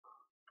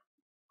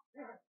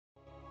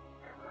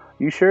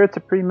You sure it's a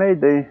pre-made?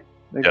 They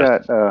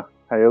Yes. got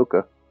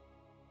Hyoka.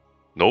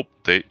 Nope.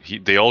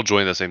 They all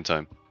joined at the same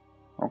time.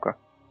 Okay.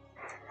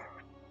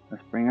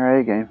 Let's bring our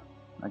A game,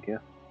 I guess.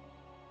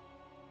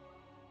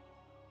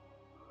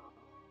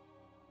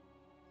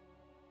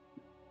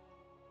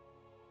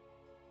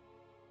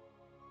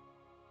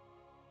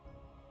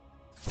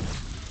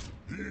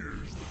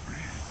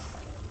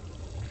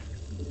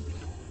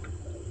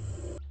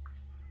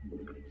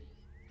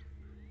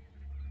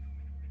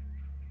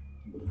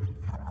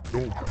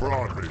 Don't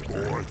prod me,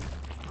 boy.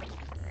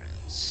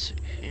 Let's see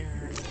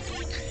here.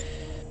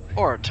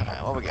 Or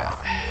time. What we got?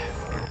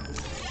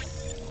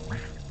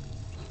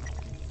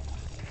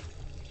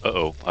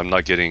 Uh-oh. I'm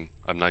not getting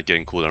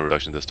cooldown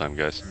reduction this time,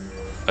 guys.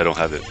 I don't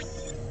have it.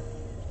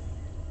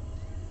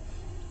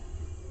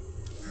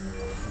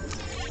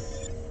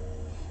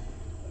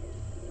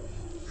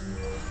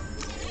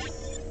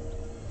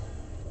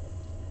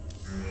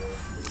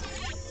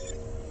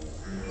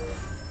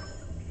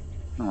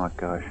 Oh my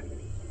gosh.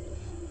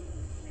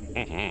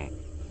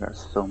 Got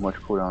so much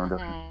cooldown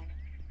reduction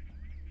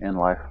in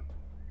life.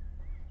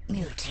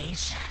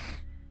 Mutation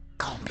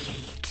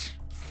complete.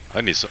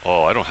 I need some.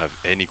 Oh, I don't have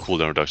any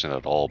cooldown reduction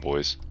at all,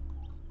 boys.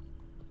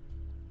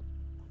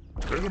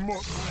 Hit him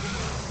up.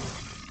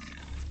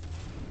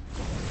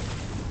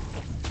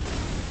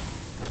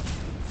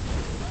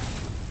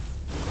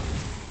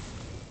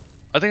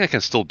 I think I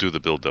can still do the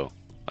build though.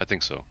 I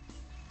think so.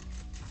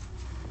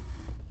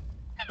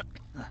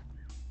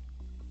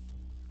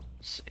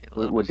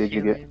 What did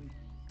you get?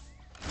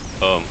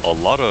 A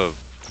lot of.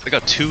 I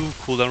got 2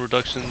 cooldown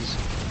reductions,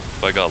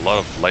 but I got a lot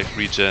of life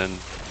regen,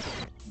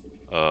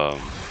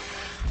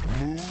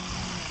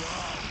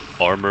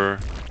 armor,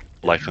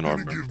 life and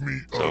armor.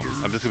 So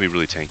I'm just gonna be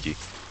really tanky.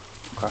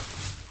 Okay.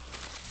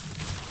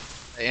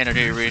 The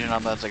energy region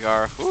on that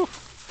cigar. Woo.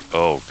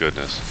 Oh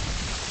goodness.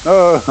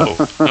 Oh.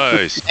 Oh,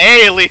 nice.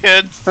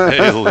 Aliens!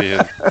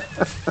 Alien.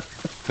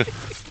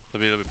 let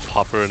me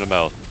pop her in the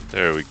mouth.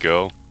 There we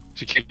go.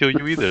 She can't kill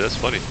you either. That's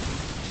funny.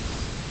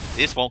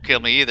 This won't kill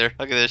me either.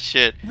 Look at this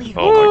shit.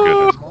 Oh my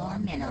goodness. More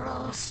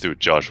minerals. Dude,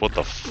 Josh, what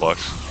the fuck?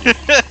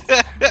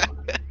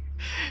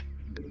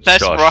 Nice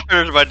Josh.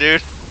 runners, my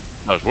dude.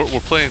 Josh, we're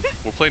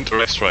playing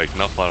Direct Strike,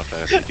 not Final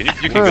Fantasy.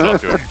 You can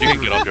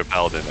get off your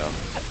paladin now.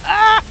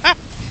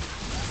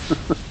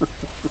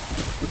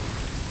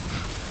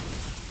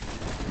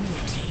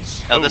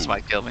 Oh, this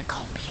might kill me.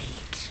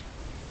 Complete.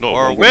 No,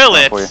 Or no, will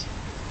it?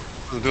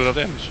 doesn't do enough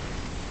damage.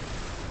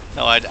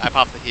 No, I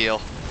popped the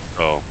heal.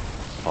 Oh,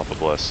 Papa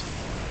bless.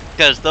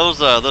 Because those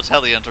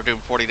Hellions are doing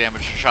 40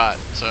 damage a shot,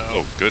 so...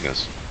 Oh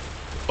goodness.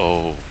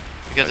 Oh.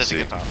 because I it's a see.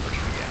 good power version,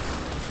 yeah.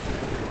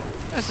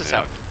 That's just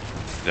Yeah. how...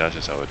 Yeah, that's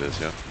just how it is.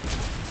 Yeah.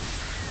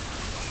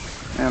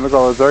 Man, look at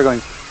all those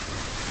Zerglings.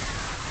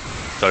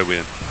 Sorry, we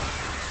in.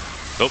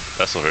 Nope,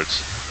 that still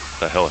hurts.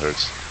 That hell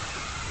hurts.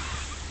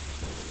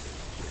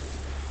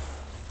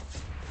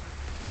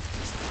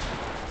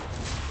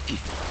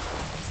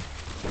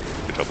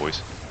 Good job,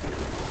 boys.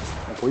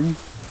 Boy.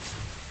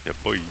 Yeah,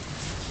 boy.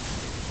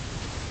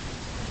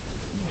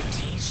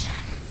 Mutation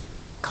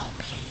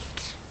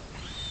complete.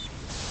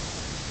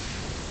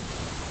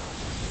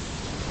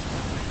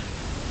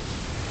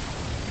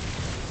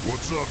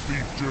 What's up,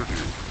 beef jerky?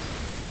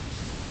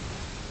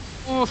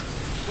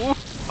 Oof.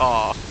 Oof.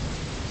 Aw.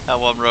 That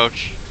one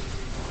roach.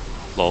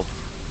 Lol.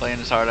 Playing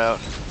his heart out.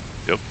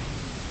 Yep.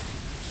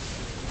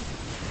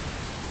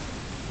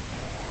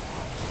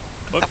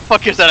 What the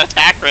fuck is that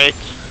attack rate?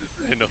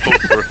 I know,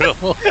 for real.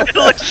 It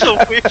looks so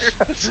weird.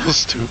 That's so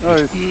stupid. Oh,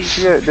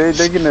 yeah, they're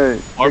gonna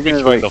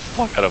Barbecuing like, the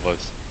fuck out of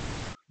us.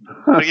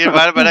 Wanna get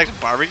invited by next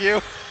barbecue?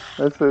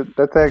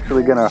 that's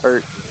actually gonna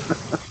hurt.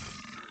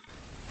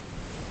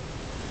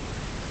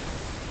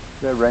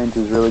 That range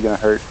is really gonna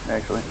hurt,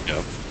 actually.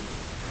 Yep.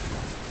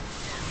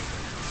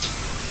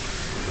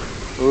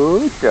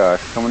 Ooh,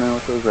 Josh, coming in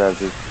with those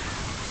ravages.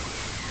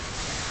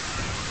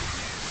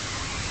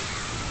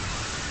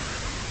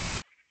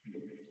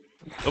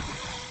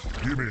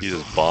 Give me He some.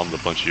 just bombed a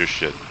bunch of your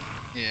shit.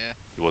 Yeah.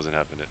 He wasn't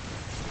having it.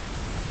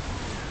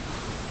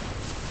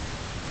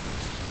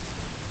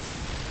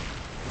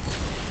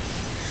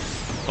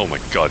 Oh my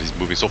god, he's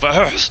moving so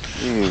fast!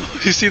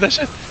 You see that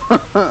shit?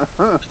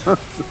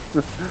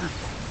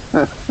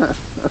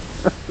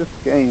 This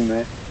game,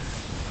 man.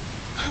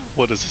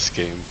 What is this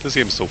game? This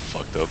game is so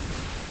fucked up.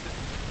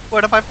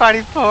 What am I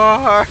fighting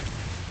for?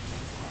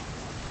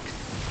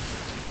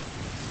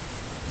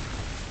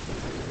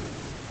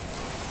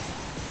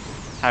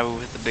 Highway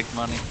with the big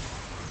money.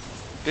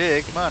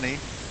 Big money.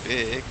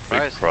 Big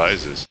prizes. Big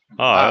prizes.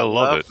 Oh, I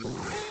love it.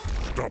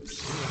 Stop.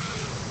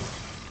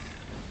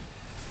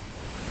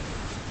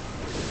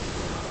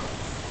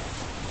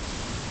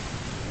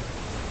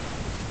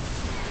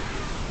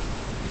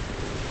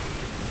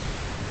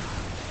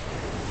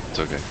 It's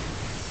okay.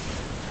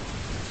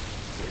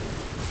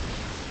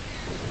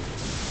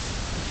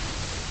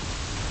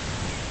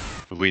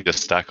 If we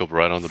just stack up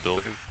right on the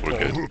building, we're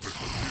good.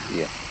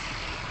 Yeah.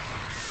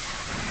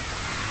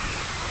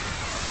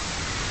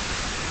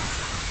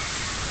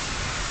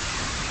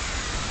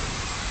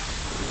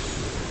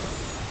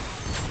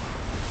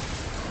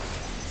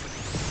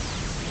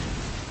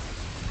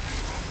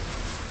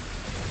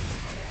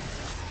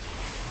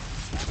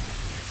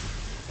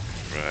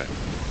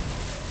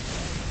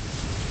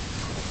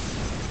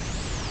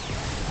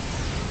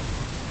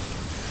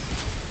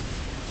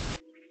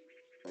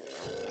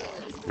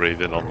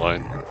 Raven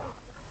online.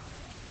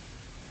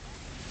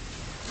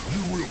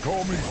 You will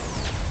call me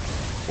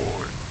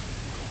boy.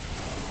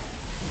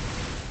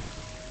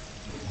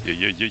 Yeah,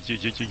 yeah, yeah, yeah,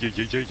 yeah, yeah,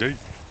 yeah, yeah, yeah.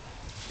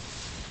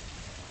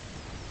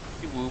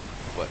 You whoop.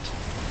 What?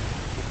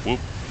 Whoop.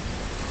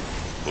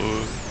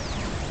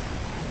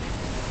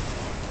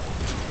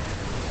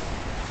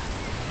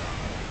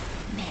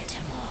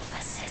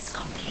 Metamorphosis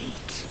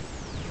complete.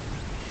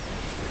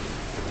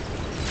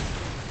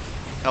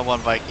 I one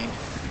Viking.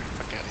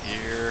 Fuck out of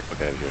here.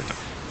 Fuck out of here.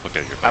 Fuck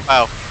out of here. Bow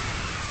bow.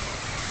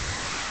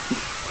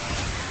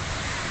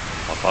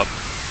 Pop up.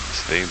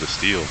 Stay in the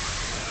steel.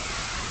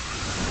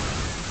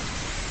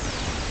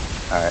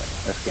 Alright,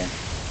 let's game.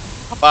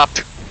 Bop bop.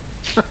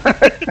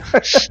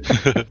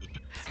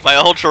 My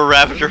Ultra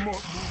Ravager.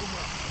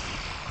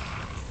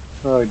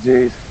 Oh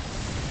jeez.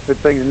 That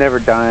thing's never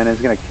dying,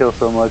 it's gonna kill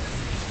so much.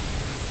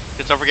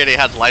 Because don't forget it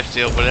has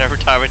lifesteal, but every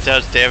time it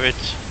does damage.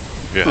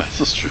 Yeah,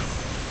 this is true.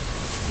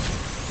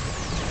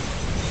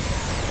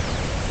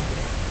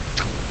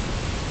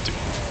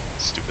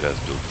 Stupid ass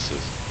build this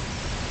is.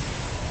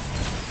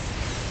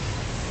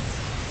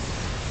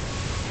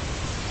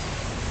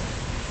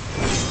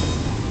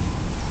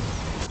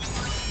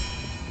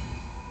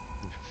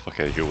 Fuck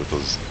out of here with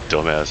those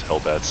dumbass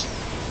Hellbats.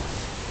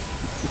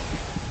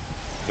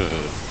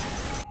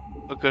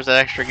 Because that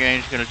extra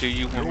game's gonna do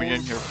you when we're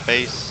in your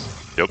face.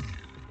 Yep.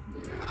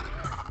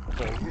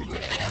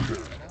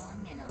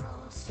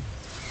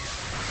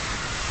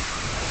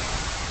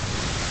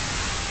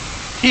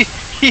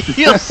 He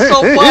heals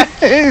so much!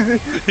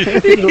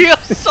 He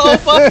heals so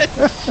much!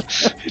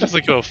 He's just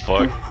like, oh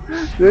fuck.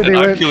 Dude, And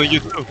he I'm went- healing you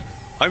too.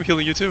 I'm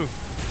healing you too.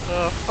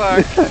 Oh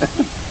fuck.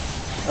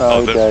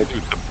 Oh, he died.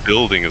 Dude, the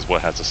building is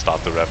what had to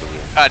stop the Ravager.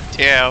 God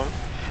damn.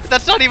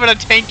 That's not even a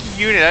tanky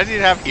unit, I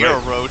didn't have Hero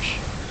Right. Roach.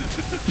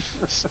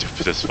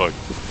 Stupid as fuck.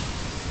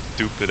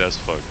 Stupid as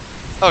fuck.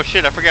 Oh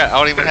shit, I forgot, I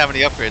don't even have any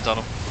upgrades on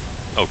him.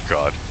 Oh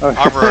god.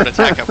 Armor and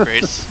attack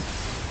upgrades.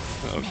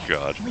 Oh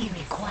god. We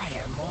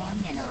require more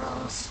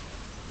minerals.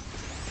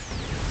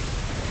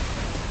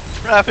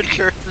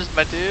 Ravager is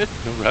my dude.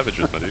 No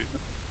Ravagers, my dude.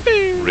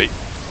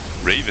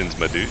 Ravens,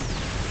 my dude.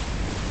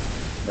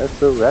 That's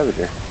so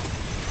Ravager.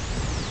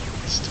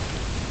 Stupid.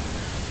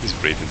 These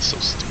Ravens so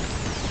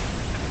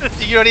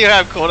stupid. You don't even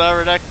have cooldown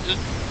reduction.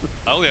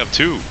 I only have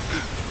 2.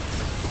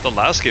 The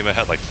last game I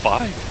had like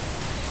 5.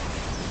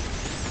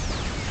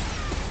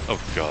 Oh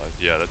god,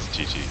 yeah, that's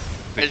GG.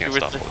 They can't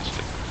stop all this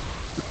shit.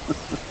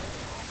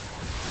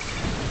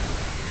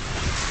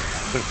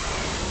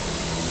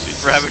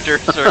 Jesus. Ravager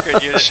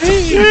circuit unit.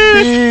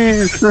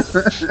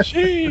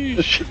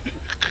 Sheesh.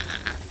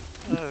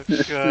 Oh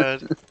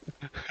god.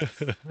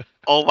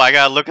 Oh my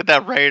god, look at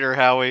that Raider,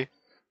 Howie.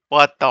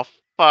 What the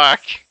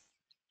fuck?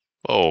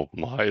 Oh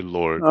my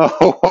lord.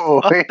 Oh,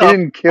 What he the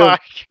didn't kill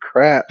fuck?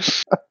 crap.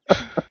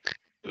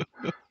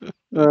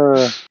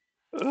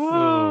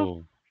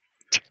 Oh.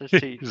 Just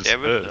see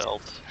damage Jesus.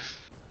 dealt.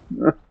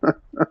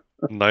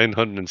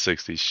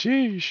 960.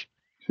 Sheesh.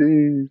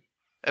 Jeez.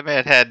 That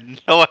man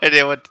had no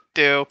idea what to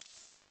do.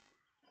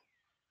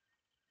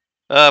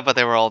 But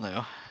they were all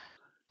new.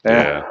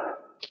 Yeah.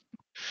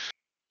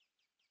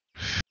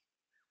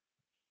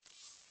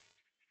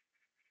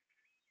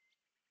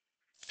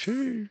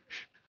 Sheesh.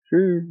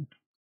 Sure.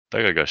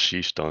 That guy got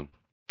sheeshed on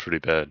pretty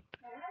bad.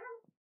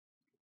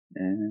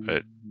 And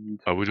Right.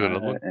 Are we doing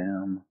another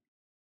one?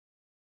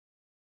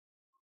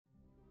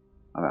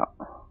 I'm out.